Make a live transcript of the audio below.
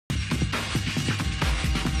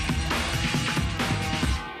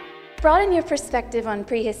Broaden your perspective on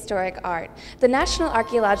prehistoric art. The National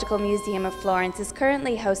Archaeological Museum of Florence is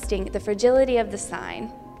currently hosting the Fragility of the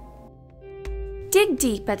Sign. Dig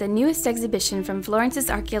deep at the newest exhibition from Florence's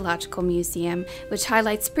Archaeological Museum, which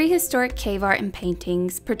highlights prehistoric cave art and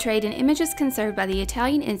paintings portrayed in images conserved by the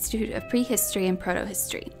Italian Institute of Prehistory and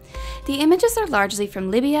Proto-history. The images are largely from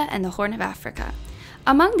Libya and the Horn of Africa.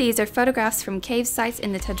 Among these are photographs from cave sites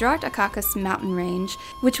in the Tadrak Akakas mountain range,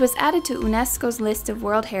 which was added to UNESCO's list of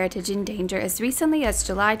World Heritage in Danger as recently as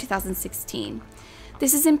July 2016.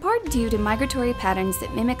 This is in part due to migratory patterns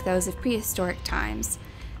that mimic those of prehistoric times.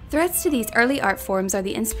 Threats to these early art forms are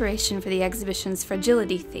the inspiration for the exhibition's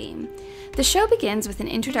Fragility theme. The show begins with an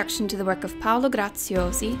introduction to the work of Paolo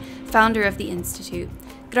Graziosi, founder of the Institute.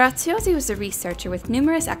 Graziosi was a researcher with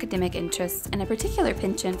numerous academic interests and a particular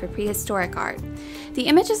penchant for prehistoric art. The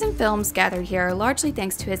images and films gathered here are largely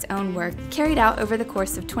thanks to his own work, carried out over the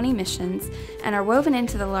course of 20 missions, and are woven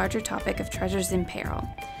into the larger topic of treasures in peril.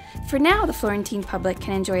 For now, the Florentine public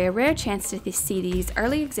can enjoy a rare chance to see these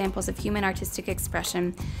early examples of human artistic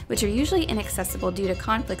expression, which are usually inaccessible due to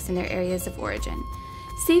conflicts in their areas of origin.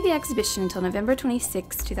 See the exhibition until November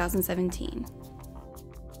 26, 2017.